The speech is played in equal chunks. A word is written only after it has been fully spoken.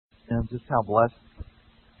And just how blessed.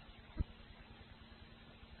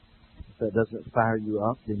 If that doesn't fire you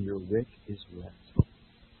up, then your wick is wet.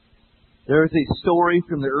 There is a story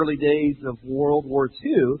from the early days of World War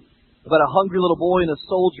II about a hungry little boy and a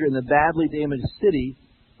soldier in the badly damaged city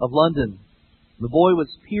of London. The boy was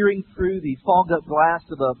peering through the fogged-up glass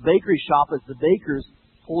of a bakery shop as the bakers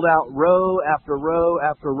pulled out row after row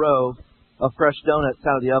after row of fresh donuts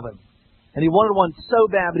out of the oven. And he wanted one so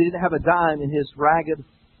bad, but he didn't have a dime in his ragged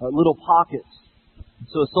little pockets.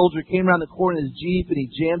 So a soldier came around the corner in his Jeep and he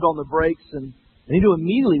jammed on the brakes and he knew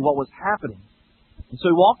immediately what was happening. And so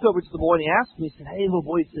he walked over to the boy and he asked him, he said, "Hey, little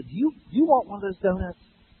boy," he said, do you want one of those donuts?"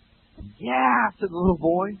 "Yeah," said the little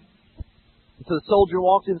boy. And so the soldier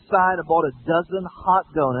walked inside and bought a dozen hot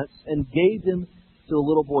donuts and gave them to the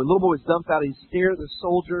little boy. The little boy was dumbfounded. He stared at the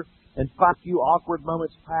soldier, and a few awkward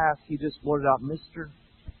moments passed. He just blurted out, "Mister,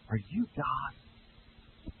 are you God?"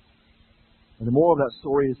 And the moral of that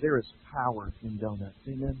story is there is power in donuts.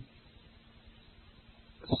 Amen.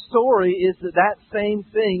 The story is that same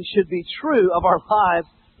thing should be true of our lives,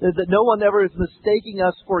 that no one ever is mistaking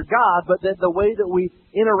us for God, but that the way that we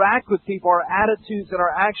interact with people, our attitudes and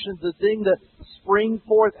our actions, the thing that spring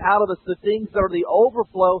forth out of us, the things that are the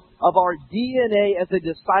overflow of our DNA as a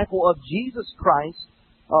disciple of Jesus Christ,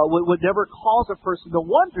 would never cause a person to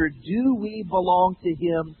wonder, do we belong to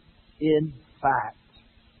Him in fact?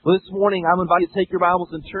 Well, this morning I'm invited to take your Bibles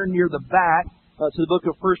and turn near the back to the book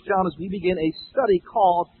of 1 John as we begin a study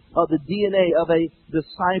called The DNA of a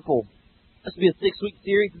Disciple. This will be a 6-week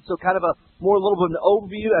series, and so kind of a little bit of an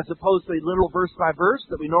overview as opposed to a literal verse by verse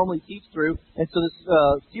that we normally teach through. And so this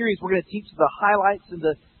series, we're going to teach the highlights and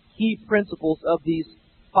the key principles of these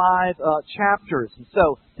 5 chapters. And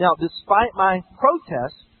so, now, despite my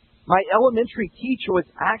protest, my elementary teacher was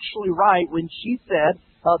actually right when she said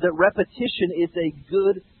that repetition is a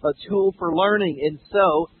good tool for learning. And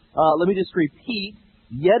so, let me just repeat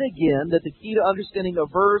yet again that the key to understanding a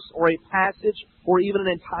verse or a passage or even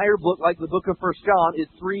an entire book like the book of 1 John is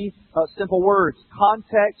 3 simple words.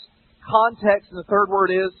 Context, and the third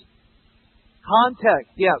word is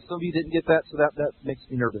context. Yeah, some of you didn't get that, so that makes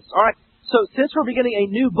me nervous. All right, so since we're beginning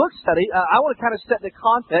a new book study, I want to kind of set the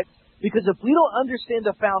context, because if we don't understand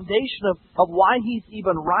the foundation of why he's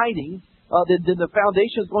even writing, then the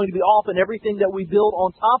foundation is going to be off, and everything that we build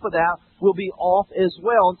on top of that will be off as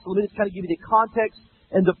well. And so let me just kind of give you the context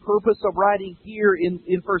and the purpose of writing here in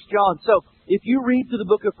 1 John. So, if you read through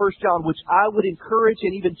the book of 1 John, which I would encourage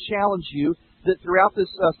and even challenge you, that throughout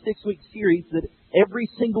this 6-week series, that every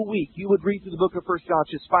single week you would read through the book of 1 John.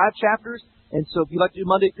 It's just 5 chapters, and so if you like to do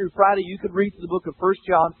Monday through Friday, you could read through the book of 1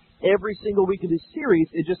 John every single week of this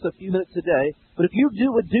series in just a few minutes a day. But if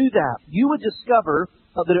you would do that, you would discover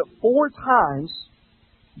that at 4 times,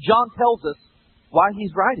 John tells us why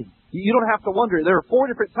he's writing. You don't have to wonder. There are 4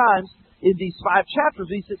 different times in these 5 chapters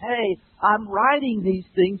he says, "Hey, I'm writing these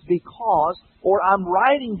things because," or "I'm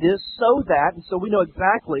writing this so that," and so we know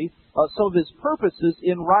exactly some of his purposes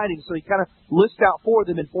in writing. So he kind of lists out 4 of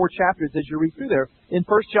them in 4 chapters as you read through there. In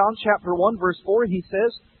 1 John chapter 1, verse 4, he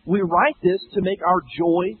says, "We write this to make our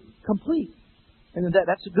joy complete." And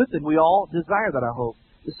that's a good thing. We all desire that, I hope.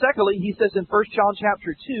 Secondly, he says in 1 John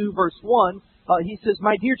chapter 2, verse 1, he says,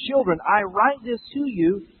 "My dear children, I write this to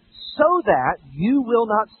you so that you will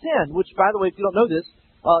not sin." Which, by the way, if you don't know this,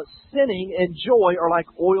 sinning and joy are like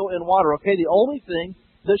oil and water. Okay, the only thing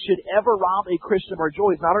that should ever rob a Christian of our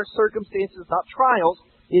joy is not our circumstances, not trials.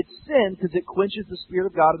 It's sin, because it quenches the Spirit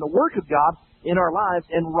of God and the work of God in our lives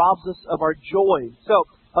and robs us of our joy. So,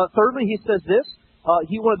 thirdly, he says this.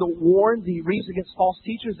 He wanted to warn the readers against false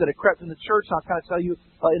teachers that had crept in the church. I'll kind of tell you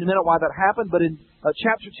in a minute why that happened. But in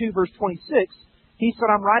chapter 2, verse 26, he said,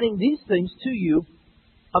 "I'm writing these things to you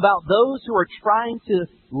about those who are trying to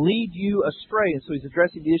lead you astray." And so he's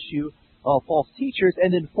addressing the issue of false teachers.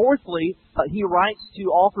 And then fourthly, he writes to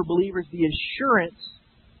offer believers the assurance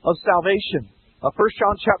of salvation. 1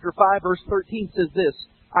 John chapter 5, verse 13 says this,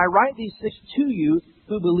 "I write these things to you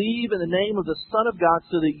who believe in the name of the Son of God,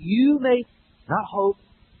 so that you may," not hope,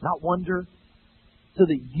 not wonder, "so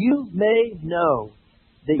that you may know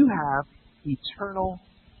that you have eternal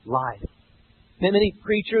life." Many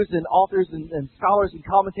preachers and authors and scholars and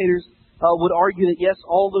commentators would argue that, yes,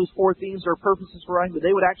 all those 4 themes are purposes for writing, but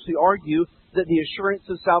they would actually argue that the assurance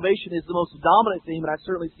of salvation is the most dominant theme, and I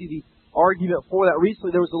certainly see the argument for that. Recently,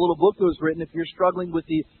 there was a little book that was written. If you're struggling with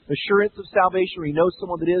the assurance of salvation, or you know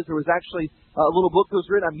someone that is, there was actually a little book that was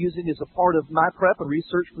written I'm using as a part of my prep and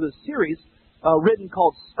research for this series, written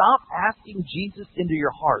called "Stop Asking Jesus Into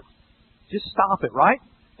Your Heart." Just stop it, right?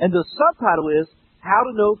 And the subtitle is "How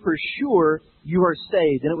to Know for Sure You Are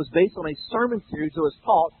Saved." And it was based on a sermon series that was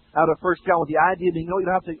taught out of 1 John with the idea being, you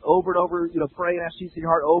don't have to over and over, pray and ask Jesus in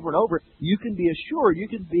your heart over and over. You can be assured, you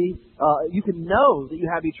can know that you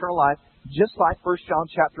have eternal life, just like 1 John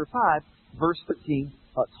chapter 5, verse 13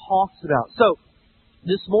 talks about. So,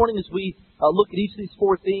 this morning as we look at each of these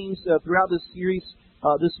four themes throughout this series,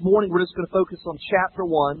 this morning we're just going to focus on chapter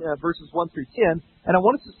 1, verses 1 through 10. And I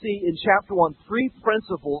want us to see in chapter 1 three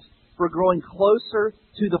principles for growing closer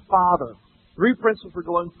to the Father. Three principles for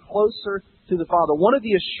going closer to the Father. One of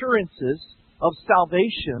the assurances of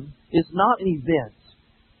salvation is not an event.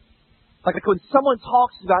 Like when someone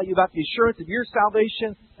talks about you, about the assurance of your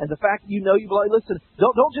salvation and the fact that you know you belong, listen,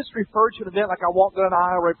 don't just refer to an event like I walked down an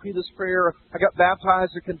aisle or I prayed this prayer or I got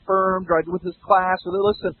baptized or confirmed or I went to this class. Or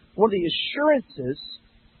listen, one of the assurances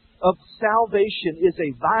of salvation is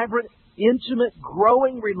a vibrant, intimate,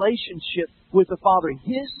 growing relationship with the Father.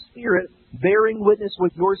 His Spirit bearing witness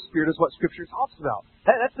with your spirit is what Scripture talks about.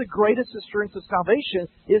 That's the greatest assurance of salvation,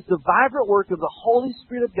 is the vibrant work of the Holy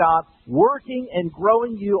Spirit of God working and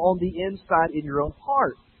growing you on the inside in your own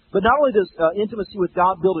heart. But not only does intimacy with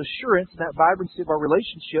God build assurance in that vibrancy of our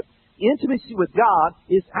relationship, intimacy with God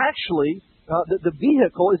is actually, the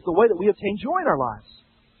vehicle is the way that we obtain joy in our lives.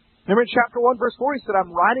 Remember in chapter 1, verse 4, he said,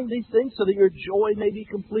 I'm writing these things so that your joy may be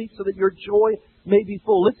complete, so that your joy may be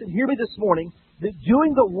full. Listen, hear me this morning, that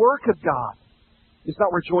doing the work of God is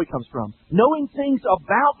not where joy comes from. Knowing things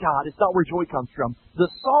about God is not where joy comes from. The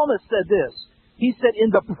psalmist said this. He said, in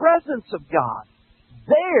the presence of God,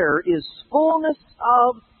 there is fullness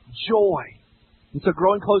of joy. And so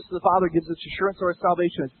growing close to the Father gives us assurance of our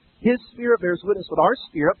salvation. His Spirit bears witness with our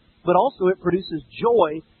spirit, but also it produces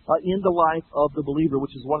joy in the life of the believer,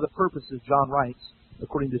 which is one of the purposes John writes,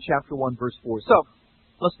 according to chapter 1, verse 4. So,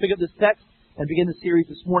 let's pick up this text and begin the series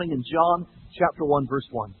this morning in John chapter 1, verse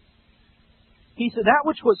 1. He said, that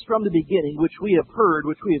which was from the beginning, which we have heard,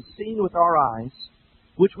 which we have seen with our eyes,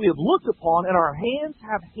 which we have looked upon, and our hands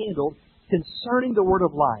have handled, concerning the word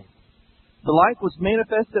of life. The life was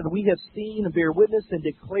manifested, and we have seen and bear witness and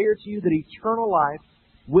declare to you that eternal life,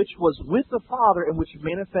 which was with the Father and which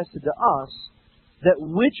manifested to us, that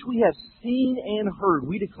which we have seen and heard,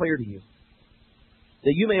 we declare to you,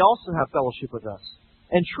 that you may also have fellowship with us.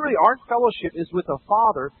 And truly, our fellowship is with the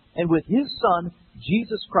Father and with His Son,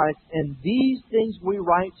 Jesus Christ. And these things we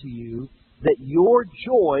write to you, that your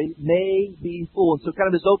joy may be full. And so kind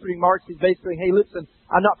of his opening remarks, he's basically, hey, listen,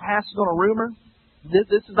 I'm not passing on a rumor. This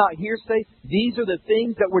is not hearsay. These are the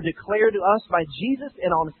things that were declared to us by Jesus,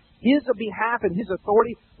 and on His behalf and His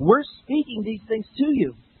authority, we're speaking these things to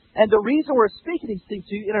you. And the reason we're speaking these things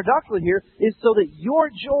to you introductorily here is so that your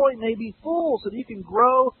joy may be full, so that you can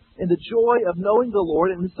grow in the joy of knowing the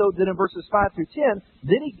Lord. And so then in verses 5 through 10,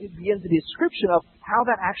 then he begins the description of how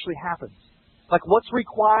that actually happens. Like what's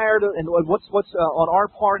required and what's on our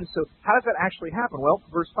part. And so how does that actually happen? Well,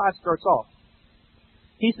 verse 5 starts off.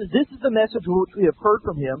 He says, this is the message which we have heard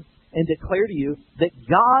from Him and declare to you, that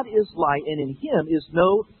God is light, and in Him is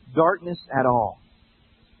no darkness at all.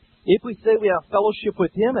 If we say we have fellowship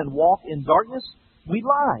with Him and walk in darkness, we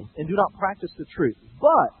lie and do not practice the truth.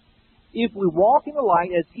 But if we walk in the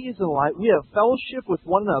light as He is in the light, we have fellowship with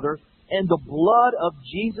one another, and the blood of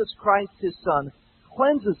Jesus Christ, His Son,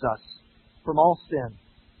 cleanses us from all sin.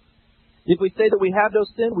 If we say that we have no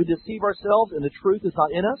sin, we deceive ourselves, and the truth is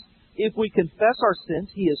not in us. If we confess our sins,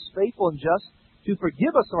 He is faithful and just to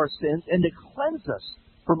forgive us our sins and to cleanse us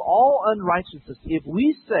from all unrighteousness. If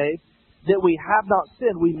we say that we have not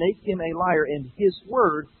sinned, we make Him a liar, and His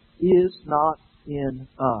word is not in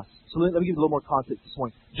us. So let me give you a little more context this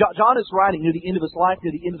morning. John is writing near the end of his life,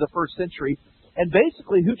 near the end of the first century, and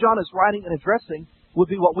basically who John is writing and addressing would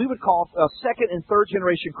be what we would call second and third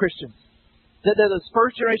generation Christians. That those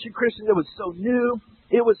first generation Christians, it was so new,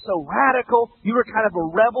 it was so radical, you were kind of a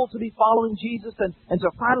rebel to be following Jesus, and to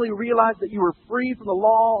finally realize that you were free from the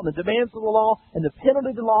law and the demands of the law and the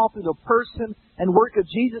penalty of the law through the person and work of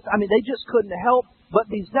Jesus. I mean, they just couldn't help but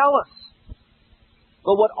be zealous.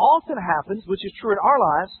 But what often happens, which is true in our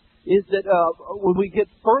lives, is that when we get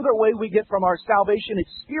further away we get from our salvation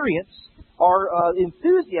experience, our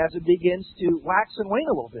enthusiasm begins to wax and wane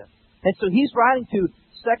a little bit. And so he's writing to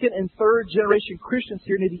second and third generation Christians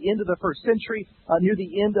here near the end of the first century, near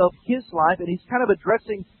the end of his life, and he's kind of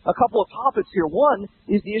addressing a couple of topics here. One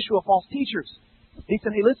is the issue of false teachers. He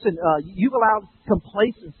said, hey, listen, you've allowed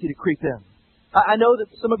complacency to creep in. I know that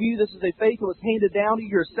some of you, this is a faith that was handed down to you.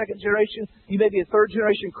 You're a second generation. You may be a third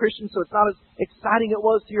generation Christian, so it's not as exciting as it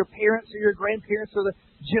was to your parents or your grandparents or the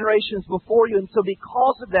generations before you. And so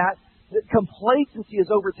because of that, complacency has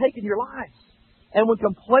overtaken your lives. And when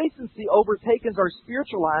complacency overtakes our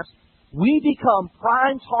spiritual lives, we become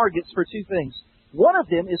prime targets for two things. One of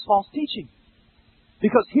them is false teaching.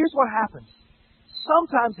 Because here's what happens.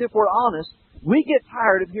 Sometimes, if we're honest, we get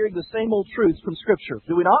tired of hearing the same old truths from Scripture.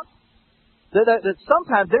 Do we not? That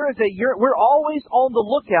sometimes we're always on the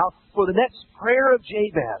lookout for the next prayer of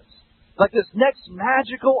Jabez. Like this next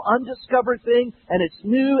magical, undiscovered thing, and it's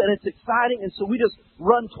new and it's exciting, and so we just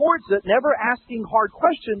run towards it, never asking hard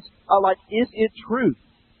questions like, is it truth?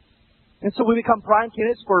 And so we become prime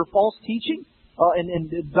candidates for false teaching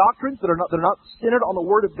and doctrines that are not centered on the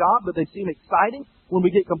Word of God, but they seem exciting. When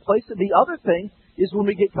we get complacent, the other thing is when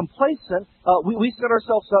we get complacent, we set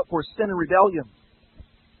ourselves up for sin and rebellion.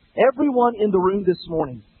 Everyone in the room this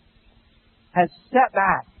morning has sat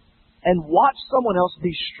back and watched someone else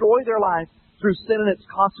destroy their life through sin and its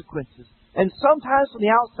consequences. And sometimes from the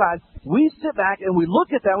outside, we sit back and we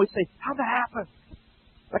look at that and we say, how'd that happen?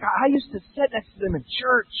 Like, I used to sit next to them in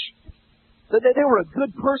church. They were a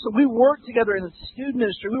good person. We worked together in the student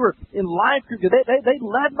ministry. We were in life group. They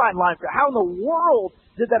led my life group. How in the world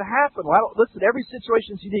did that happen? Well, listen, every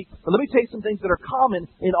situation is unique. But let me tell you some things that are common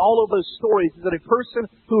in all of those stories. Is that a person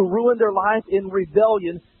who ruined their life in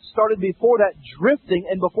rebellion started before that drifting,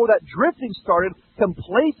 and before that drifting started,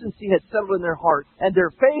 complacency had settled in their heart. And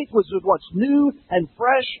their faith was with what's new and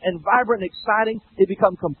fresh and vibrant and exciting. They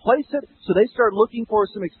become complacent, so they start looking for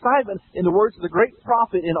some excitement, in the words of the great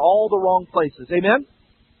prophet, in all the wrong places. Amen?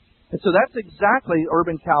 And so that's exactly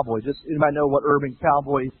urban cowboy. Just anybody know what urban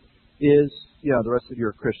cowboy is? Yeah, the rest of you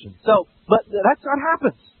are Christians. So, but that's what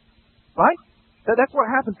happens, right? That's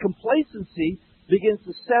what happens. Complacency begins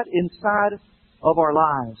to set inside of our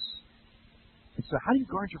lives. And so how do you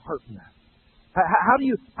guard your heart from that? How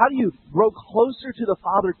do you grow closer to the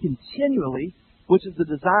Father continually, which is the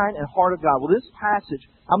design and heart of God? Well, this passage,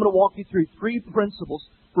 I'm going to walk you through 3 principles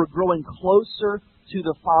for growing closer to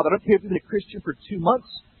the Father. I don't care if you've been a Christian for 2 months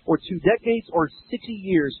or 2 decades or 60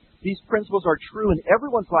 years. These principles are true in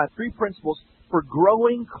everyone's life. 3 principles for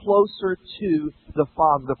growing closer to the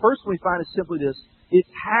Father. The first one we find is simply this. It's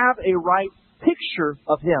have a right picture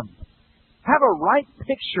of Him. Have a right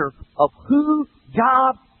picture of who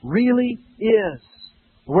God really is.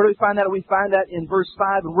 Where do we find that? We find that in verse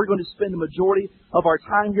 5, and we're going to spend the majority of our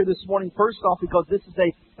time here this morning, first off, because this is a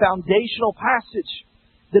foundational passage.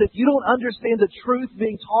 That if you don't understand the truth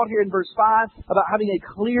being taught here in verse 5 about having a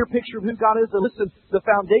clear picture of who God is, then listen, the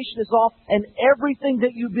foundation is off, and everything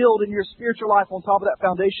that you build in your spiritual life on top of that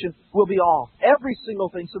foundation will be off. Every single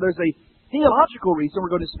thing. So there's a theological reason we're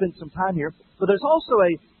going to spend some time here, but there's also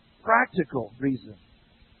a practical reason.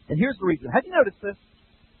 And here's the reason. Have you noticed this?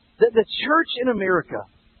 That the church in America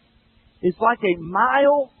is like a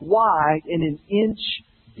mile wide and an inch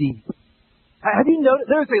deep. Have you noticed?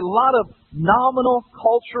 There's a lot of nominal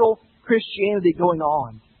cultural Christianity going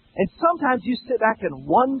on. And sometimes you sit back and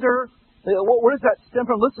wonder, where does that stem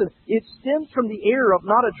from? Listen, it stems from the error of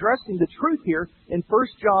not addressing the truth here in 1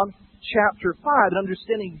 John chapter 5 and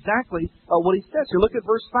understanding exactly what he says here. Look at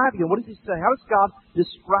verse 5 again. What does he say? How does God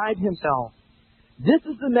describe Himself? This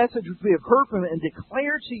is the message which we have heard from Him and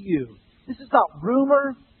declare to you. This is not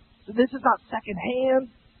rumor. This is not secondhand.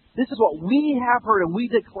 This is what we have heard and we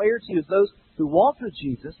declare to you as those who walk with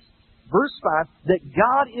Jesus. Verse 5, that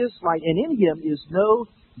God is light and in Him is no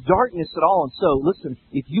darkness at all. And so, listen,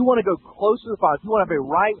 if you want to go closer to the Father, if you want to have a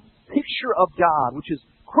right picture of God, which is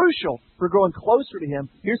crucial for growing closer to Him,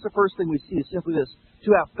 here's the first thing we see is simply this.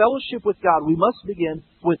 To have fellowship with God, we must begin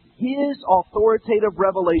with His authoritative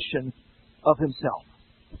revelation of Himself.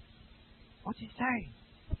 What's He saying?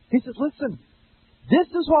 He says, listen, this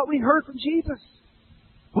is what we heard from Jesus.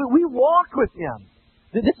 We walked with Him.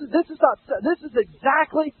 This is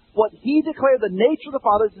exactly what He declared, the nature of the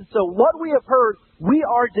Father. And so what we have heard, we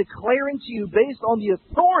are declaring to you based on the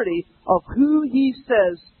authority of who He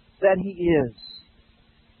says that He is.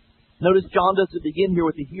 Notice John doesn't begin here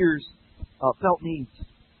with the hearer's felt needs.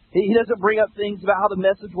 He doesn't bring up things about how the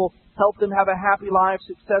message will help them have a happy life,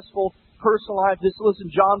 successful personal life. Just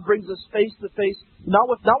listen, John brings us face to face, not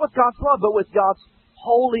with God's love, but with God's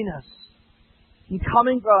holiness. In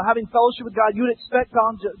having fellowship with God, you would expect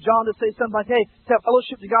John to say something like, hey, to have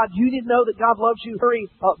fellowship with God, you need to know that God loves you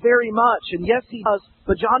very much. And yes, He does.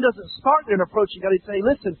 But John doesn't start there in approaching God. He'd say,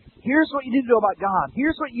 listen, here's what you need to know about God.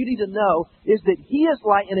 Here's what you need to know is that He is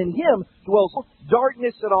light and in Him dwells no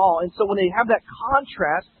darkness at all. And so when they have that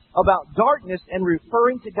contrast about darkness and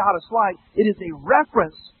referring to God as light, it is a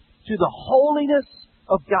reference to the holiness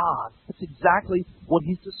of God. That's exactly what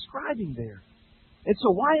He's describing there. And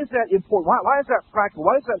so why is that important? Why is that practical?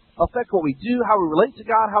 Why does that affect what we do, how we relate to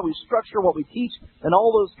God, how we structure what we teach, and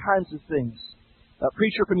all those kinds of things? A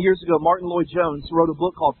preacher from years ago, Martin Lloyd-Jones, wrote a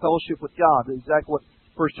book called Fellowship with God. That's exactly what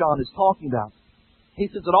 1 John is talking about. He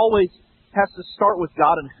says it always has to start with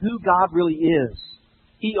God and who God really is.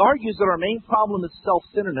 He argues that our main problem is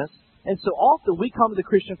self-centeredness, and so often we come to the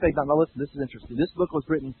Christian faith. Now listen, this is interesting. This book was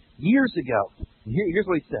written years ago. Here's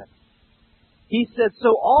what he said. He said, so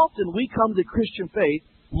often we come to Christian faith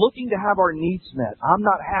looking to have our needs met. I'm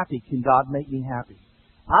not happy. Can God make me happy?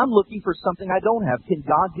 I'm looking for something I don't have. Can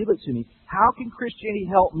God give it to me? How can Christianity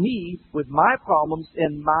help me with my problems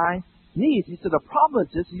and my needs? He said the problem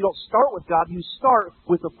is this: you don't start with God, you start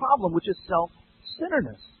with the problem, which is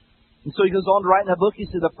self-centeredness. And so he goes on to write in that book, he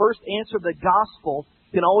said the first answer of the gospel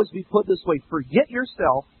can always be put this way: forget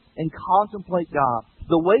yourself and contemplate God.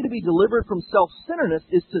 The way to be delivered from self-centeredness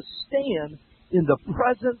is to stand in the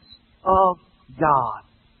presence of God.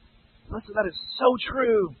 Listen, that is so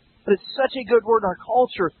true. But it's such a good word in our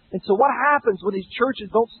culture. And so what happens when these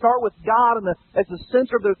churches don't start with God as the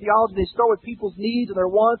center of their theology? They start with people's needs and their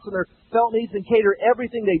wants and their felt needs and cater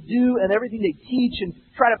everything they do and everything they teach and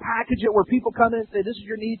try to package it where people come in and say, this is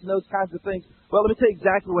your needs and those kinds of things. Well, let me tell you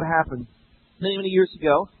exactly what happened. Many, many years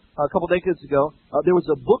ago, a couple decades ago, there was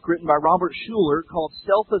a book written by Robert Schuller called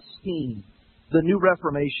Self-Esteem, the New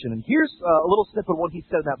Reformation. And here's a little snippet of what he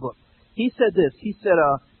said in that book. He said this. He said,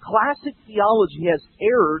 classic theology has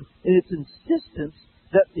erred in its insistence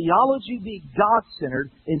that theology be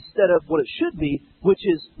God-centered instead of what it should be, which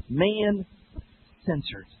is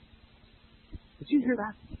man-centered. Did you hear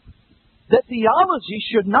that? That theology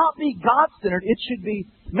should not be God-centered, it should be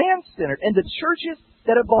man-centered. And the churches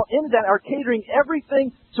that have bought into that are catering everything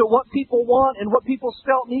to what people want and what people's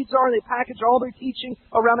felt needs are, and they package all their teaching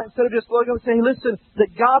around that instead of just looking and saying, listen, the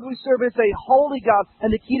God we serve is a holy God, and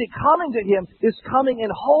the key to coming to Him is coming in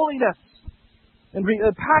holiness. And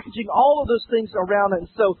packaging all of those things around it.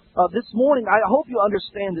 And so this morning, I hope you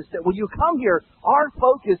understand this, that when you come here, our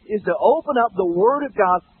focus is to open up the Word of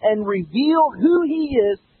God and reveal who He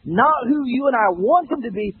is, not who you and I want Him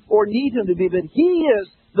to be or need Him to be, but He is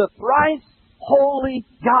the thrice holy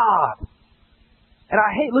God. And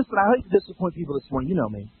I hate to disappoint people this morning. You know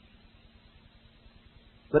me.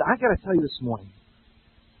 But I got to tell you this morning,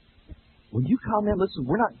 when you come in, listen,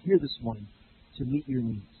 we're not here this morning to meet your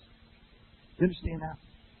needs. You understand that?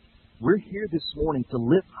 We're here this morning to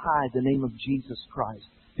lift high the name of Jesus Christ.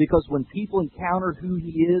 Because when people encounter who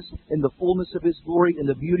He is in the fullness of His glory, in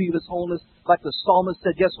the beauty of His holiness, like the psalmist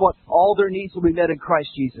said, guess what? All their needs will be met in Christ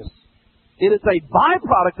Jesus. It is a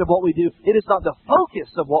byproduct of what we do. It is not the focus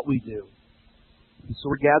of what we do. And so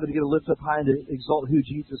we're gathered to get a lift up high and to exalt who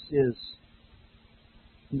Jesus is.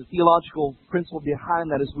 And the theological principle behind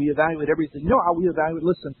that is we evaluate everything. You know how we evaluate?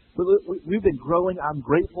 Listen, we've been growing. I'm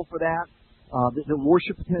grateful for that. The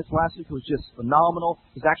worship attendance last week was just phenomenal.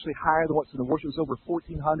 It was actually higher than what's in the worship. It was over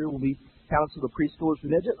 1,400 when we counted some of the preschoolers.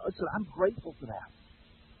 Listen, I'm grateful for that.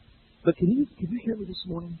 But can you hear me this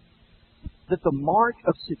morning? That the mark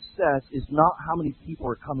of success is not how many people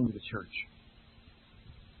are coming to the church.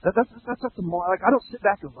 That's not the mark. Like, I don't sit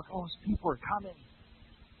back and look, those people are coming.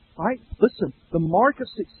 Right? Listen, the mark of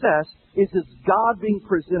success is God being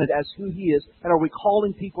presented as who He is, and are we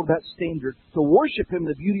calling people to that standard to worship Him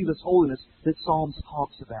in the beauty of His holiness that Psalms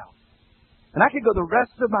talks about. And I could go the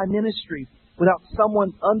rest of my ministry without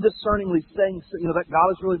someone undiscerningly saying, that God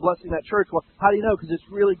is really blessing that church. Well, how do you know? Because it's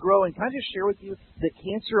really growing. Can I just share with you that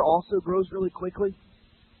cancer also grows really quickly?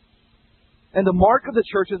 And the mark of the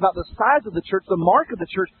church is not the size of the church. The mark of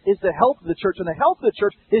the church is the health of the church. And the health of the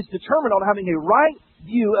church is determined on having a right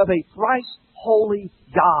view of a thrice holy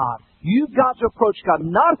God. You've got to approach God,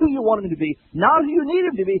 not who you want Him to be, not who you need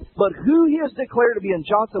Him to be, but who He has declared to be. And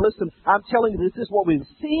John said, listen, I'm telling you, this is what we've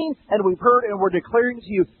seen and we've heard, and we're declaring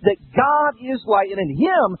to you that God is light, and in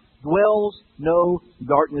Him dwells no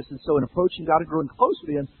darkness. And so in approaching God and growing closer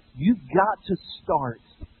to Him, you've got to start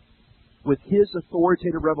with His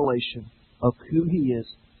authoritative revelation of who He is,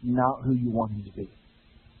 not who you want Him to be.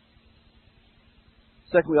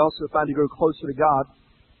 Second, we also find to grow closer to God,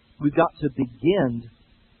 we've got to begin,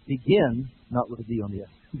 not with a D on the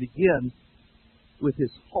end, begin with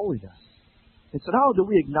His holiness. And so not only do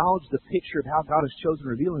we acknowledge the picture of how God has chosen to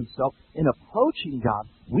reveal Himself, in approaching God,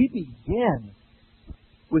 we begin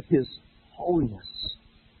with His holiness.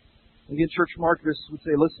 Again, church marketers would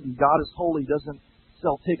say, listen, God is holy doesn't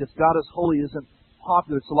sell tickets. God is holy isn't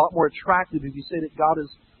popular. It's a lot more attractive if you say that God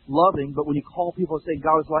is loving, but when you call people and say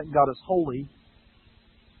God is light and God is holy,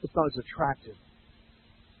 it's not as attractive.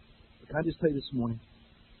 But can I just tell you this morning,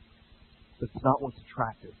 it's not what's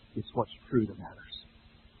attractive, it's what's true that matters.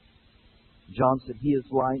 John said, He is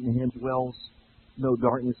light and in Him dwells no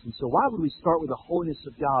darkness. And so why would we start with the holiness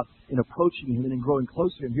of God in approaching Him and in growing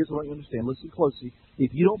closer to Him? Here's what I understand. Listen closely. If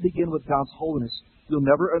you don't begin with God's holiness, you'll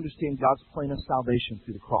never understand God's plan of salvation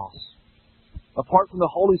through the cross. Apart from the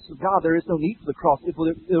holiness of God, there is no need for the cross. If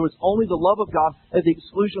there was only the love of God at the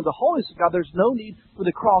exclusion of the holiness of God, there's no need for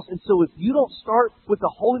the cross. And so if you don't start with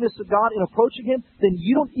the holiness of God in approaching Him, then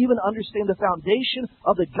you don't even understand the foundation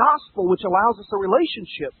of the gospel, which allows us a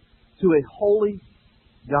relationship to a holy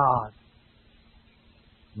God.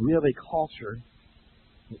 We have a culture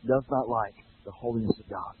that does not like the holiness of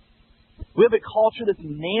God. We have a culture that's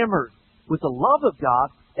enamored with the love of God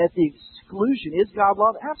at the exclusion. Is God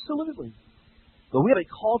love? Absolutely. But we have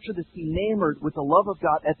a culture that's enamored with the love of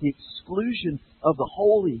God at the exclusion of the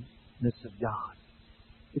holiness of God.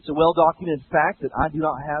 It's a well-documented fact that I do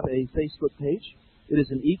not have a Facebook page. It is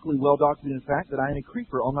an equally well-documented fact that I am a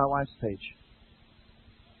creeper on my wife's page.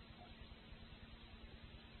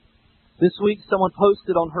 This week, someone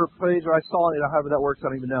posted on her page, or I saw it, however that works, I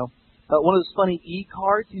don't even know. One of those funny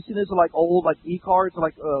e-cards. You see those are like old, like e-cards,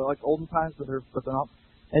 like olden times, but they're not.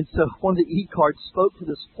 And so one of the e-cards spoke to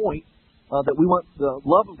this point that we want the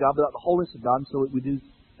love of God without the holiness of God, and so we do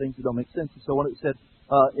things that don't make sense. And so when it said,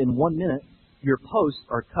 in 1 minute, your posts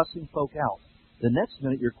are cussing folk out. The next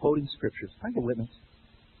minute, you're quoting scriptures. Can I get a witness?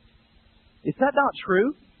 Is that not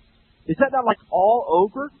true? Is that not like all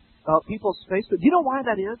over people's Facebook? Do you know why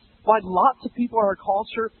that is? Why lots of people in our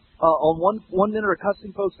culture on one minute are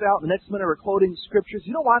cussing folks out, the next minute are quoting scriptures.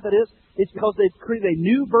 You know why that is? It's because they've created a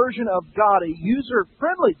new version of God, a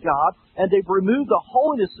user-friendly God, and they've removed the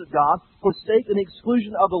holiness of God for the sake and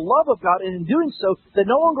exclusion of the love of God. And in doing so, they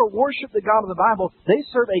no longer worship the God of the Bible. They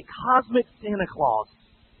serve a cosmic Santa Claus,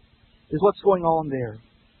 is what's going on there.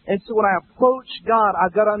 And so when I approach God,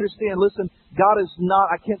 I've got to understand, listen, God is not,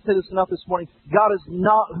 I can't say this enough this morning, God is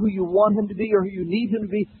not who you want Him to be or who you need Him to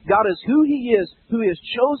be. God is who He is, who He has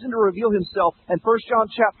chosen to reveal Himself. And 1 John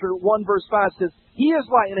chapter 1 verse 5 says, He is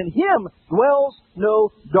light, and in Him dwells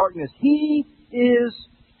no darkness. He is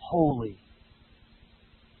holy.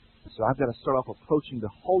 So I've got to start off approaching the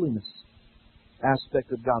holiness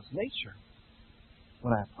aspect of God's nature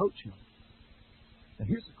when I approach Him. Now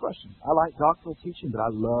here's the question. I like doctrinal teaching, but I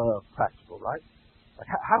love practical, right? Like,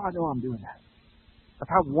 how do I know I'm doing that? Like,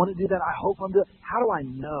 I want to do that. I hope I'm doing it. How do I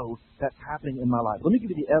know that's happening in my life? Let me give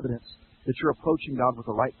you the evidence that you're approaching God with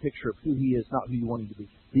the right picture of who He is, not who you want Him to be.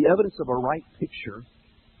 The evidence of a right picture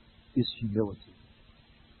is humility.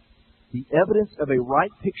 The evidence of a right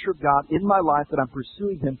picture of God in my life, that I'm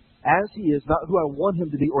pursuing Him as He is, not who I want Him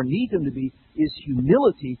to be or need Him to be, is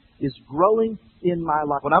humility, is growing in my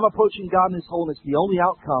life. When I'm approaching God in His holiness, the only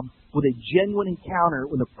outcome with a genuine encounter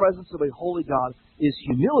in the presence of a holy God is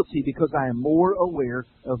humility, because I am more aware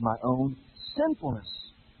of my own sinfulness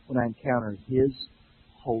when I encounter His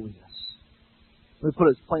holiness. Let me put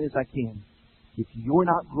it as plain as I can. If you're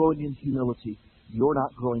not growing in humility, you're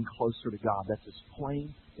not growing closer to God. That's as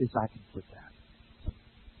plain as I can put that.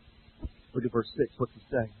 Look at verse 6. What's it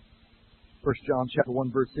say? 1 John chapter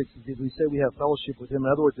 1 verse 6 is, if we say we have fellowship with Him.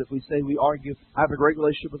 In other words, if we say we argue, I have a great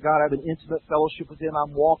relationship with God, I have an intimate fellowship with Him,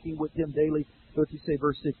 I'm walking with Him daily. So if you say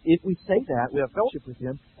verse 6, if we say that, we have fellowship with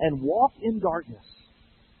Him, and walk in darkness,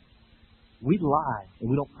 we lie and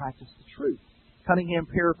we don't practice the truth. Cunningham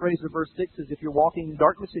paraphrased of verse 6 says, if you're walking in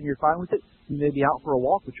darkness and you're fine with it, you may be out for a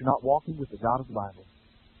walk, but you're not walking with the God of the Bible.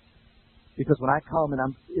 Because when I come and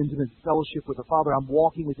I'm in intimate fellowship with the Father, I'm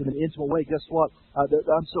walking with Him in an intimate way. Guess what?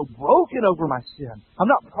 I'm so broken over my sin. I'm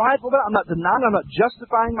not prideful about it. I'm not denying it. I'm not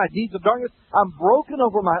justifying my deeds of darkness. I'm broken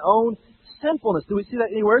over my own sinfulness. Do we see that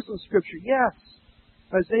anywhere else in Scripture? Yes.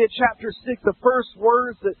 Isaiah chapter 6, the first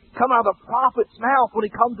words that come out of the prophet's mouth when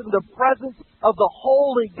he comes into the presence of the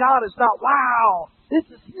holy God is not, wow, this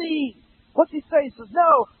is neat. What's he say? He says,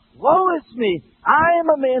 no, woe is me. I am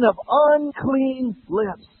a man of unclean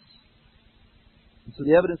lips. And so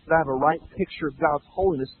the evidence that I have a right picture of God's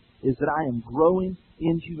holiness is that I am growing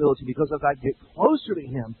in humility, because as I get closer to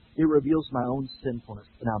Him, it reveals my own sinfulness.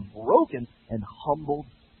 And I'm broken and humbled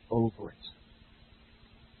over it.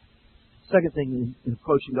 Second thing in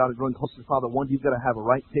approaching God and growing closer to the Father, one, you've got to have a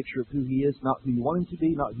right picture of who He is, not who you want Him to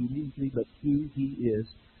be, not who you need Him to be, but who He is.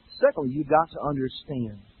 Secondly, you've got to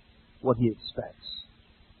understand what He expects.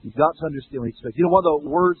 You've got to understand what He expects. You know, one of the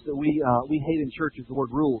words that we hate in church is the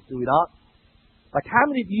word rules, do we not? Like, how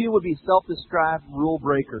many of you would be self-described rule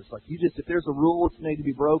breakers? Like, if there's a rule that's made to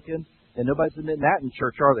be broken, and nobody's admitting that in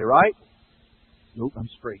church, are they, right? Nope, I'm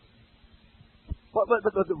straight. But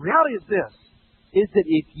the reality is this, is that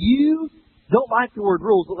if you don't like the word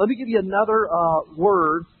rules, let me give you another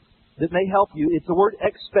word that may help you. It's the word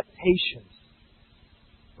expectations.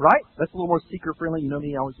 Right? That's a little more seeker-friendly. You know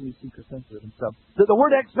me, I always be seeker-sensitive and stuff. The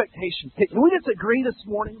word expectations. Can we just agree this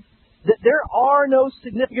morning that there are no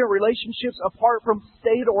significant relationships apart from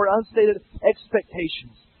stated or unstated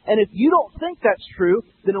expectations? And if you don't think that's true,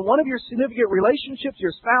 then in one of your significant relationships,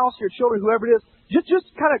 your spouse, your children, whoever it is, just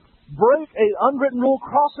kind of break an unwritten rule,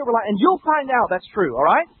 crossover line, and you'll find out that's true, all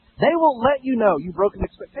right? They will let you know you've broken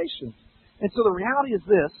expectations. And so the reality is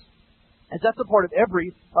this, and that's a part of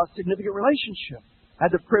every significant relationship. I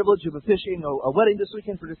had the privilege of officiating a wedding this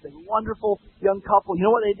weekend for just a wonderful young couple. You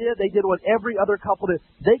know what they did? They did what every other couple did.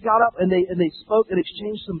 They got up and they spoke and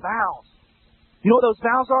exchanged some vows. You know what those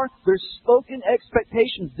vows are? They're spoken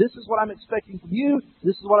expectations. This is what I'm expecting from you.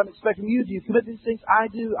 This is what I'm expecting from you. Do you commit these things? I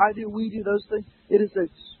do, we do those things. It is a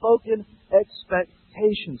spoken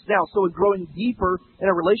expectations. Now, so in growing deeper in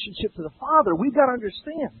a relationship to the Father, we've got to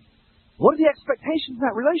understand, what are the expectations in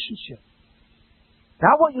that relationship?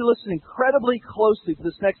 Now, I want you to listen incredibly closely to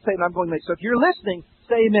this next statement I'm going to make. So if you're listening,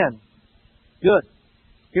 say amen. Good.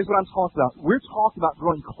 Here's what I'm talking about. We're talking about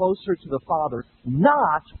growing closer to the Father,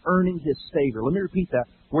 not earning His favor. Let me repeat that.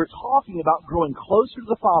 We're talking about growing closer to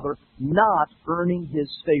the Father, not earning His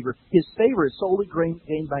favor. His favor is solely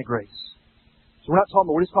gained by grace. So we're not talking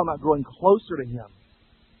about, we're just talking about growing closer to Him.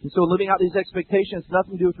 And so living out these expectations has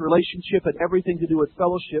nothing to do with relationship and everything to do with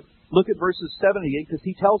fellowship. Look at verses 7 and 8, because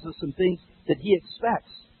he tells us some things that he expects.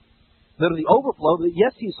 That are the overflow, that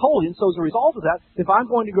yes, He's holy, and so as a result of that, if I'm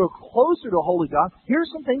going to grow closer to a holy God, here's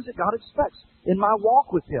some things that God expects in my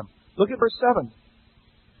walk with Him. Look at verse 7.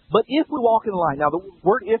 But if we walk in the light, now the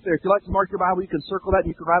word if there, if you like to mark your Bible, you can circle that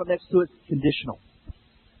and you can write up next to it, conditional.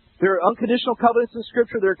 There are unconditional covenants in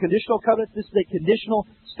Scripture. There are conditional covenants. This is a conditional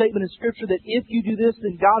statement in Scripture that if you do this,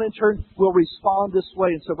 then God in turn will respond this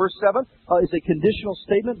way. And so verse 7 is a conditional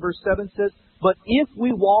statement. Verse 7 says, but if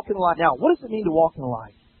we walk in the light. Now, what does it mean to walk in the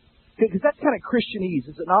light? Because that's kind of Christianese,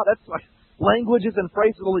 is it not? That's like languages and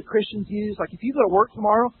phrases only Christians use. Like if you go to work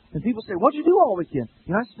tomorrow and people say, what'd you do all weekend?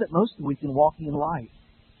 You know, I spent most of the weekend walking in light.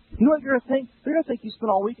 You know what you're going to think? They're going to think you spent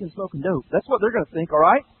all weekend smoking dope. That's what they're going to think, all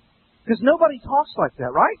right? Because nobody talks like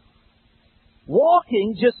that, right?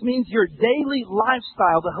 Walking just means your daily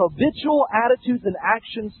lifestyle, the habitual attitudes and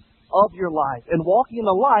actions of your life. And walking in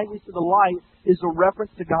the light, we said the light is a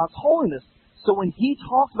reference to God's holiness. So when he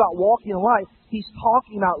talks about walking in light, he's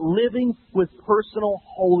talking about living with personal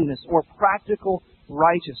holiness or practical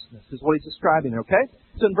righteousness is what he's describing there, okay?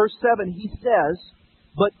 So in verse 7, he says,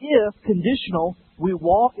 but if, conditional, we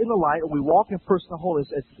walk in the light or we walk in personal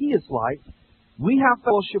holiness as he is light, we have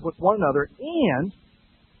fellowship with one another, and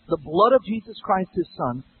the blood of Jesus Christ, his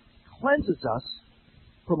Son, cleanses us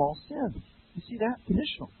from all sin. You see that?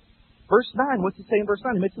 Conditional. Verse 9, what's he say in verse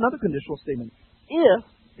 9? He makes another conditional statement. If,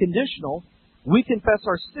 conditional, we confess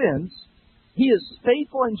our sins, he is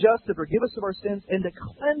faithful and just to forgive us of our sins and to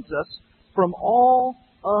cleanse us from all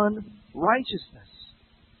unrighteousness.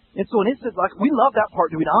 And so in instance, like we love that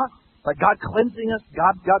part, do we not? Like God cleansing us,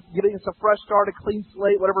 God giving us a fresh start, a clean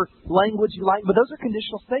slate, whatever language you like. But those are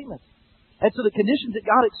conditional statements. And so the conditions that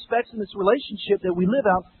God expects in this relationship that we live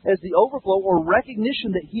out as the overflow or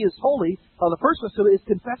recognition that He is holy, the first one is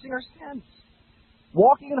confessing our sins.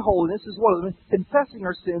 Walking in holiness is one of them. Confessing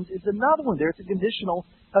our sins is another one there. It's a conditional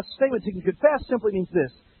statement. To confess simply means this.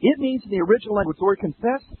 It means in the original language, the word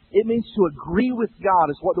confess, it means to agree with God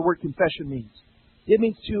is what the word confession means. It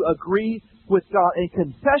means to agree with God. And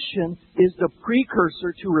confession is the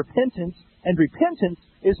precursor to repentance. And repentance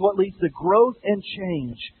is what leads to growth and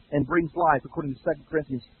change and brings life, according to 2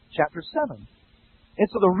 Corinthians chapter 7. And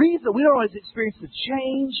so the reason we don't always experience the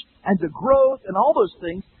change and the growth and all those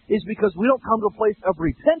things is because we don't come to a place of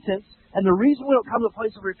repentance. And the reason we don't come to a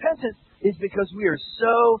place of repentance is because we are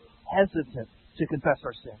so hesitant to confess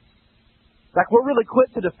our sins. Like we're really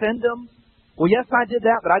quick to defend them. Well, yes, I did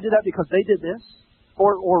that, but I did that because they did this.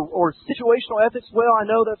 Or situational ethics. Well, I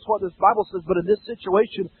know that's what this Bible says, but in this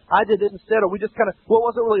situation, I did it instead. Or we just kind of, well, it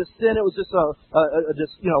wasn't really a sin. It was just a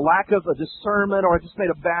lack of a discernment, or I just made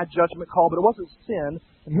a bad judgment call. But it wasn't sin.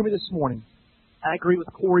 And hear me this morning. I agree with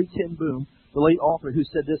Corrie ten Boom, the late author, who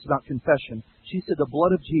said this about confession. She said, the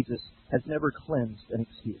blood of Jesus has never cleansed an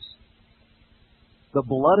excuse. The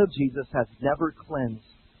blood of Jesus has never cleansed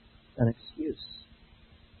an excuse.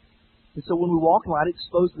 And so when we walk in light,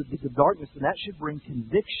 expose the deep of darkness, and that should bring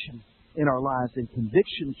conviction in our lives. And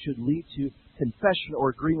conviction should lead to confession or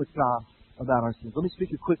agreeing with God about our sins. Let me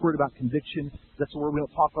speak a quick word about conviction. That's a word we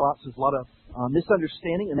don't talk about, so there's a lot of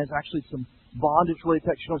misunderstanding, and there's actually some bondage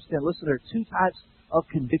related text you don't understand. Listen, there are two types of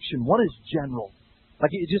conviction. One is general.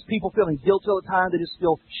 Like it's just people feeling guilty all the time. They just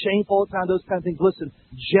feel shameful all the time, those kind of things. Listen,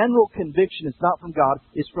 general conviction is not from God.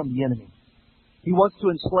 It's from the enemy. He wants to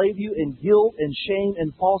enslave you in guilt and shame and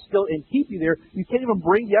false guilt and keep you there. You can't even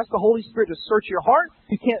bring, yes, the Holy Spirit to search your heart.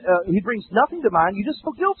 You can't. He brings nothing to mind. You just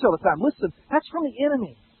feel guilty all the time. Listen, that's from the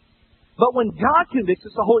enemy. But when God convicts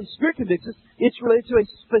us, the Holy Spirit convicts us, it's related to a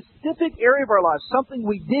specific area of our lives, something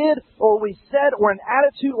we did or we said or an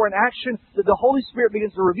attitude or an action that the Holy Spirit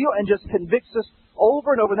begins to reveal and just convicts us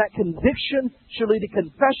over and over. And that conviction should lead to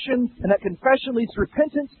confession, and that confession leads to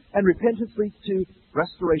repentance, and repentance leads to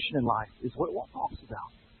restoration in life, is what it talks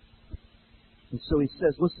about. And so he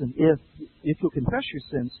says, listen, if you'll confess your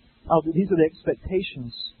sins, these are the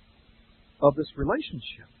expectations of this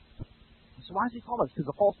relationship. So why is he calling us? Because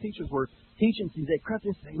the false teachers were teaching, they crept in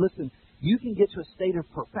and say, listen, you can get to a state of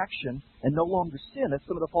perfection and no longer sin. That's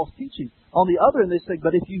some of the false teaching. On the other end, they say,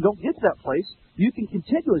 but if you don't get to that place, you can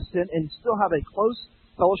continue to sin and still have a close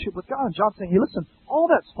fellowship with God. And John's saying, hey, listen, all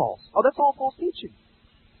that's false. Oh, that's all false teaching.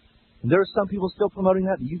 And there are some people still promoting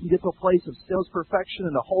that. You can get to a place of still perfection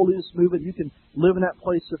and the holiness movement. You can live in that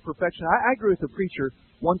place of perfection. I agree with a preacher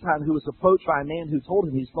one time who was approached by a man who told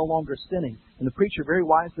him he's no longer sinning. And the preacher very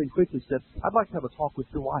wisely and quickly said, I'd like to have a talk with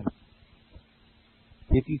your wife.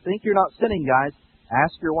 If you think you're not sinning, guys,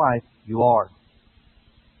 ask your wife. You are.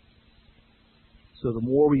 So the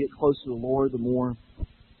more we get close to the Lord, the more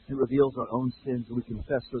it reveals our own sins and we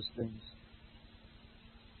confess those things.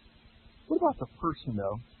 What about the person,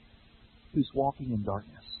 though, who's walking in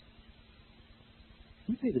darkness?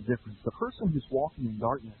 You see the difference. The person who's walking in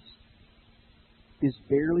darkness is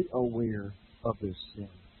barely aware of their sin.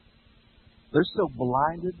 They're so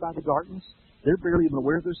blinded by the darkness, they're barely even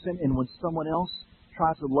aware of their sin. And when someone else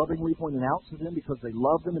tries to lovingly point it out to them because they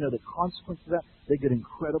love them and know the consequence of that, they get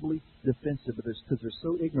incredibly defensive because they're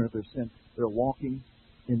so ignorant of their sin. They're walking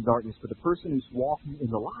in darkness. But the person who's walking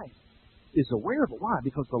in the light is aware of it. Why?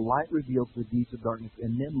 Because the light reveals the deeds of darkness,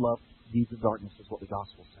 and men love deeds of darkness, is what the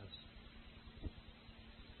gospel says.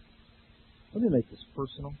 Let me make this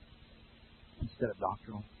personal instead of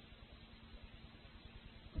doctrinal.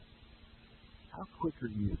 How quick are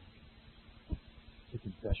you to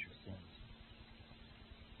confess your sins?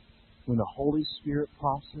 When the Holy Spirit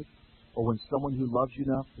prompts it, or when someone who loves you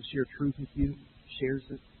enough to share truth with you shares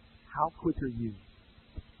it, how quick are you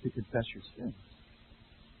to confess your sins?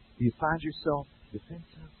 Do you find yourself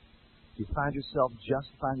defensive? Do you find yourself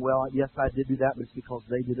justifying, well, yes, I did do that, but it's because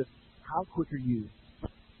they did it? How quick are you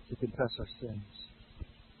to confess our sins?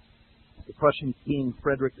 The Prussian king,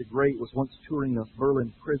 Frederick the Great, was once touring a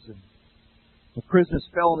Berlin prison. The prisoners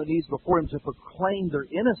fell on their knees before him to proclaim their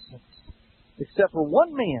innocence, except for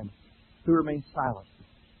one man who remained silent.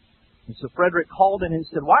 And so Frederick called in and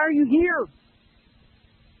said, "Why are you here?"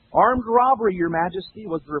 "Armed robbery, Your Majesty,"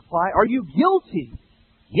 was the reply. "Are you guilty?"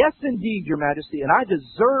 "Yes, indeed, Your Majesty, and I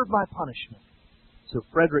deserve my punishment." So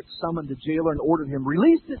Frederick summoned the jailer and ordered him,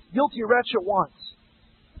 "Release this guilty wretch at once.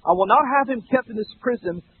 I will not have him kept in this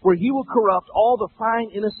prison where he will corrupt all the fine,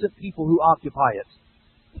 innocent people who occupy it."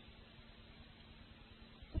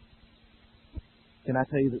 Can I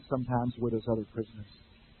tell you that sometimes we're those other prisoners?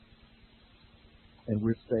 And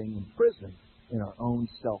we're staying in prison in our own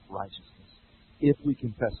self-righteousness. If we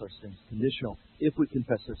confess our sins, conditional, if we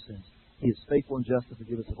confess our sins, He is faithful and just to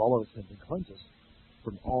forgive us of all our sins and cleanse us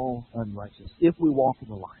from all unrighteousness. If we walk in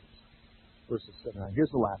the light. Verses 7 and 9.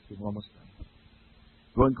 Here's the last thing. We're almost done.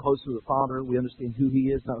 Growing closer to the Father, we understand who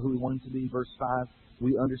He is, not who we want Him to be. Verse 5,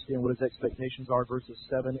 we understand what His expectations are. Verses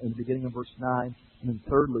 7 and the beginning of verse 9. And then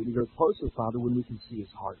thirdly, we grow closer to the Father when we can see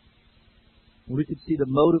His heart. When we can see the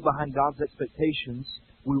motive behind God's expectations,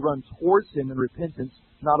 we run towards Him in repentance,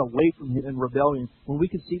 not away from Him in rebellion. When we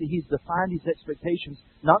can see that He's defined these expectations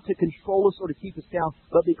not to control us or to keep us down,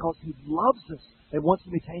 but because He loves us and wants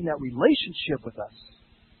to maintain that relationship with us,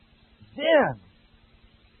 then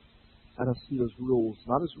let us see those rules,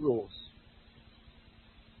 not as rules,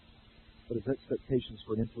 but as expectations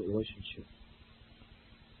for an intimate relationship.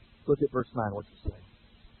 Look at verse 9, what's it say?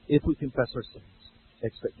 If we confess our sins,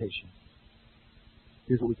 expectation.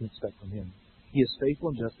 Here's what we can expect from Him. He is faithful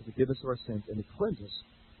and just to forgive us of our sins and to cleanse us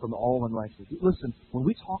from all unrighteousness. Listen, when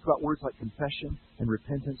we talk about words like confession and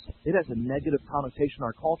repentance, it has a negative connotation in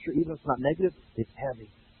our culture. Even if it's not negative, it's heavy.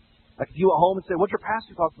 Like if you went home and say, "What's your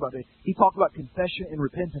pastor talked about today?" He talked about confession and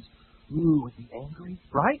repentance. Ooh, was he angry?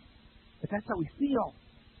 Right? But that's how we feel.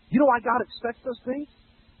 You know why God expects those things?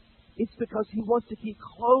 It's because He wants to keep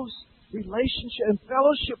close relationship and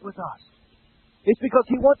fellowship with us. It's because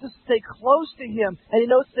He wants us to stay close to Him, and He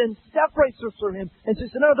knows sin separates us from Him. And so He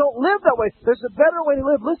said, "No, don't live that way. There's a better way to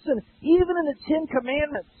live." Listen, even in the Ten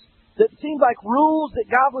Commandments, that seemed like rules that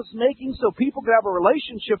God was making so people could have a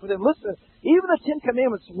relationship with Him. Listen, even the Ten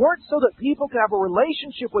Commandments weren't so that people could have a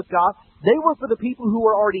relationship with God. They were for the people who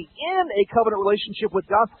were already in a covenant relationship with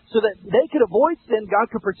God so that they could avoid sin, God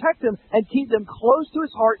could protect them, and keep them close to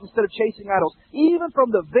His heart instead of chasing idols. Even from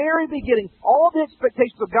the very beginning, all the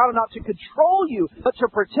expectations of God are not to control you, but to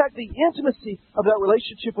protect the intimacy of that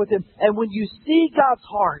relationship with Him. And when you see God's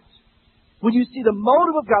heart, when you see the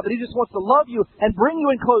motive of God, that He just wants to love you and bring you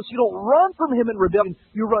in close, you don't run from Him in rebellion.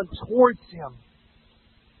 You run towards Him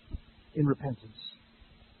in repentance.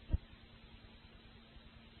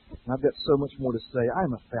 And I've got so much more to say. I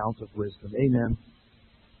am a fount of wisdom. Amen.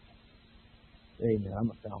 Amen. I'm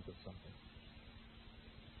a fount of something.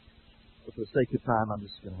 But for the sake of time, I'm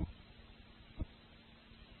just going to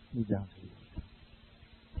move down to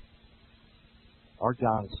you. Our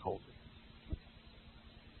God is holy.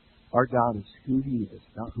 Our God is who He is,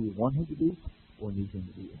 not who we want Him to be or need Him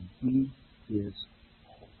to be. And He is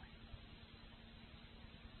holy.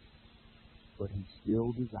 But He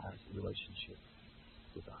still desires a relationship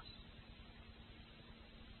with us.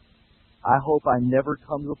 I hope I never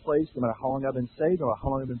come to a place, no matter how long I've been saved or how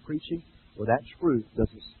long I've been preaching, where that truth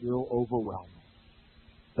doesn't still overwhelm me.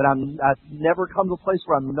 That I've never come to a place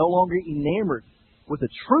where I'm no longer enamored with the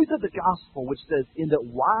truth of the gospel, which says, in that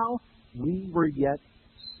while we were yet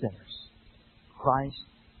sinners, Christ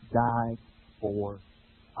died for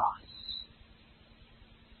us.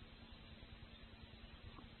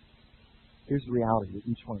 Here's the reality that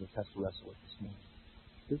each one of us has to wrestle with this morning.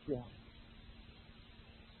 Here's the reality.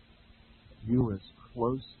 You are as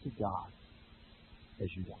close to God as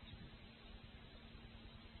you want to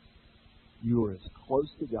be. You are as close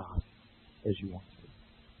to God as you want to be.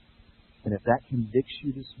 And if that convicts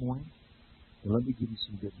you this morning, then let me give you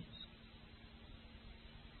some good news.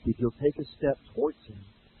 If you'll take a step towards Him,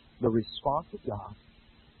 the response of God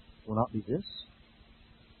will not be this.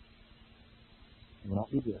 It will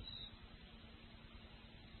not be this.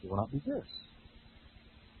 It will not be this.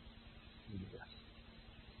 It will be this.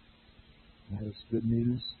 And that is good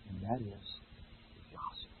news, and that is the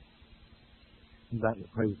gospel. I'm glad to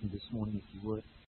pray with you this morning, if you would.